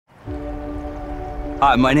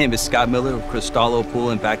Hi, my name is Scott Miller of Cristallo Pool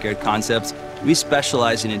and Backyard Concepts. We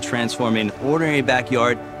specialize in transforming an ordinary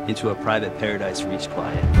backyard into a private paradise for each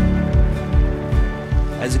client.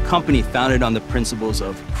 As a company founded on the principles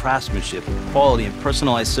of craftsmanship, quality, and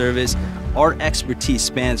personalized service, our expertise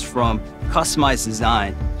spans from customized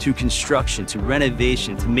design to construction to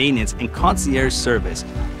renovation to maintenance and concierge service.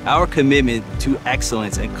 Our commitment to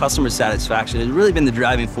excellence and customer satisfaction has really been the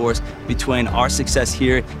driving force between our success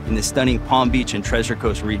here in the stunning Palm Beach and Treasure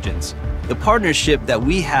Coast regions. The partnership that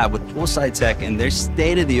we have with Poolside Tech and their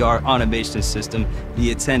state-of-the-art automation system,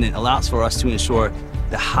 the Attendant, allows for us to ensure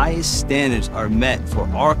the highest standards are met for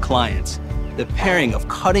our clients. The pairing of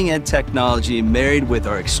cutting-edge technology married with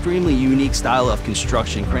our extremely unique style of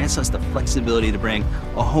construction grants us the flexibility to bring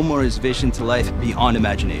a homeowner's vision to life beyond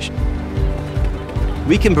imagination.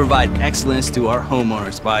 We can provide excellence to our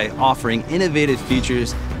homeowners by offering innovative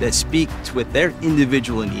features that speak with their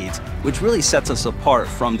individual needs, which really sets us apart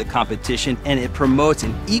from the competition, and it promotes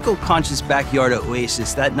an eco-conscious backyard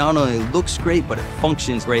oasis that not only looks great, but it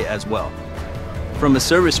functions great as well. From a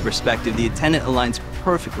service perspective, the Attendant aligns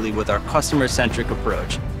perfectly with our customer-centric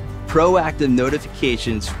approach. Proactive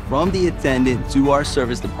notifications from the Attendant to our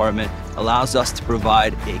service department allows us to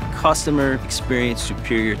provide a customer experience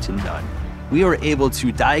superior to none. We are able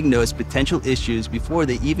to diagnose potential issues before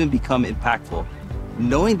they even become impactful.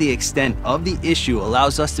 Knowing the extent of the issue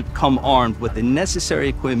allows us to come armed with the necessary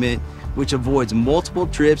equipment, which avoids multiple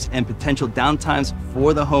trips and potential downtimes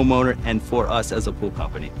for the homeowner and for us as a pool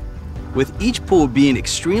company. With each pool being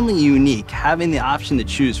extremely unique, having the option to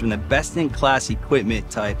choose from the best-in-class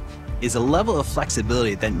equipment type is a level of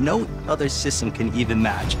flexibility that no other system can even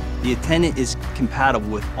match. The Attendant is compatible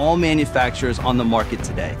with all manufacturers on the market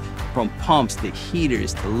today. From pumps to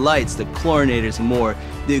heaters to lights to chlorinators and more,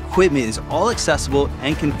 the equipment is all accessible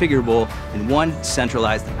and configurable in one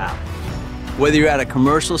centralized app. Whether you're at a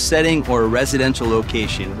commercial setting or a residential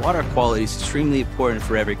location, water quality is extremely important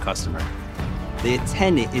for every customer. The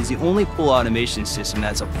Attendant is the only pool automation system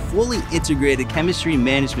that's a fully integrated chemistry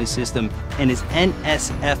management system and is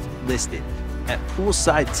NSF listed. At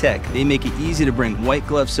Poolside Tech, they make it easy to bring white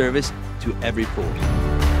glove service to every pool.